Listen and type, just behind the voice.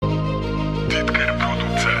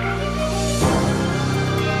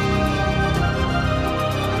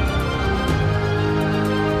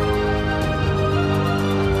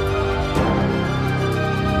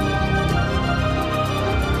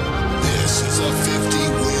a 50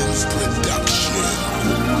 Wins production.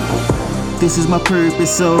 This is my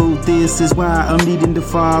purpose, so this is why I'm needing the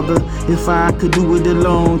Father. If I could do it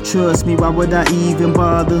alone, trust me, why would I even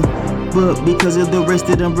bother? But because of the race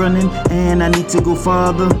that I'm running, and I need to go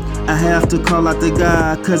farther, I have to call out to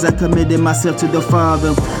God, cause I committed myself to the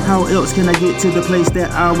Father. How else can I get to the place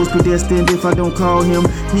that I was predestined if I don't call Him?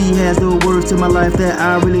 He has the words to my life that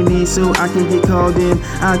I really need, so I can get called in.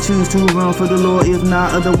 I choose to run for the Lord, if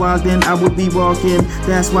not otherwise then I would be walking.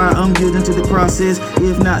 That's why I'm yielding to the process,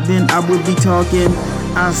 if not then I would be talking.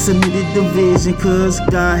 I submitted the vision cause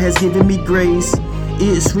God has given me grace.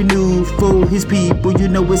 It's renewed for His people, you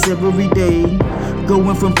know it's every day.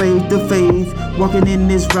 Going from faith to faith, walking in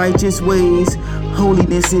His righteous ways.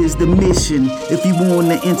 Holiness is the mission, if you want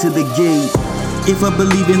to enter the gate. If I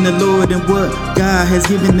believe in the Lord and what God has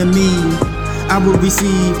given to me, I will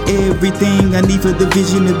receive everything I need for the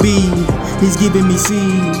vision to be. He's giving me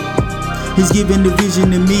seed, He's giving the vision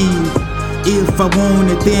to me. If I want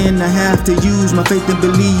it, then I have to use my faith and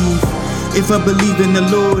believe. If I believe in the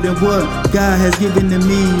Lord and what God has given to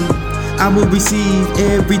me, I will receive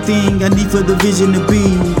everything I need for the vision to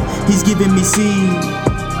be. He's giving me seed,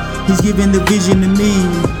 He's giving the vision to me.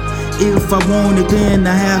 If I want it, then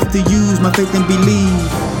I have to use my faith and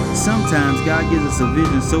believe. Sometimes God gives us a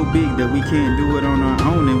vision so big that we can't do it on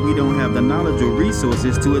our own, and we don't have the knowledge or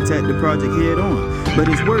resources to attack the project head on. But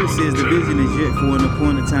His word says the vision is yet for an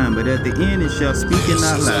appointed time, but at the end it shall speak and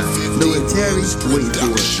not lie. Though it tarries, wait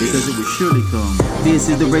for it, because it will surely come. This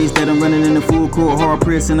is the race that I'm running in the full court, hard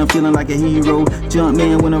pressed, and I'm feeling like a hero. Jump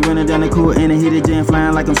man when I'm running down the court, and I hit a jam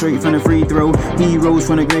flying like I'm straight from the free throw. Heroes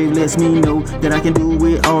from the grave lets me know that I can do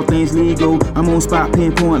it, all things legal. I'm on spot,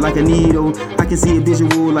 pinpoint like a needle. I can see a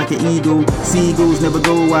visual like an eagle. Seagulls never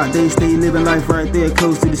go out, they stay living life right there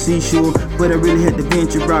close to the seashore. But I really had to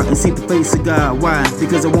venture out and see the face of God. Why?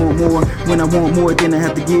 Because I want more. When I want more, then I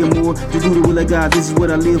have to give more. To do the will of God, this is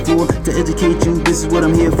what I live for. To educate you, this is what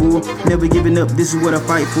I'm here for. Never giving up, this is what I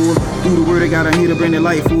fight for. Through the word of God, I'm here to bring the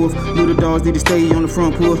light forth. Little dogs need to stay on the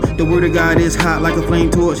front porch. The word of God is hot like a flame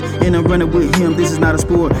torch, and I'm running with Him, this is not a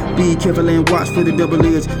sport. Be careful and watch for the double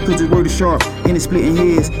edge, cause His word is sharp and it's splitting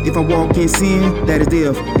heads. If I walk in sin, that is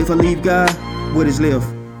death. If I leave God, what is left?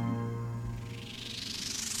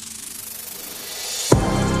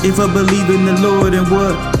 If I believe in the Lord and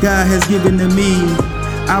what God has given to me,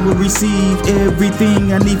 I will receive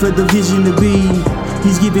everything I need for the vision to be.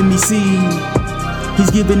 He's giving me seed, He's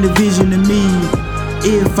giving the vision to me.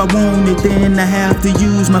 If I want it, then I have to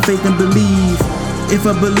use my faith and believe. If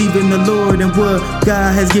I believe in the Lord and what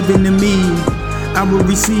God has given to me, I will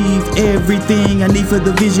receive everything I need for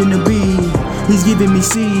the vision to be. He's giving me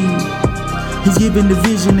seed, He's giving the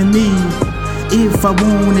vision to me. If I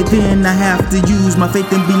want it, then I have to use my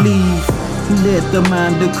faith and believe. Let the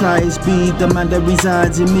mind of Christ be the mind that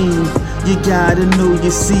resides in me. You gotta know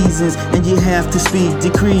your seasons, and you have to speak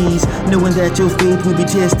decrees, knowing that your faith will be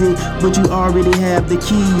tested, but you already have the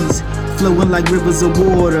keys. Flowing like rivers of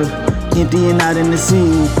water, emptying out in the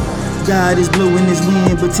sea. God is blowing His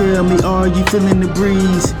wind, but tell me, are you feeling the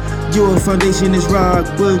breeze? Your foundation is rock,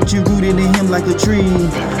 but you're rooted in Him like a tree.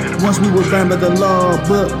 Once we were bound by the law,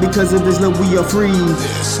 but because of His love we are free.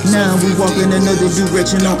 Now we walk in another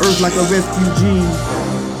direction on earth like a refugee.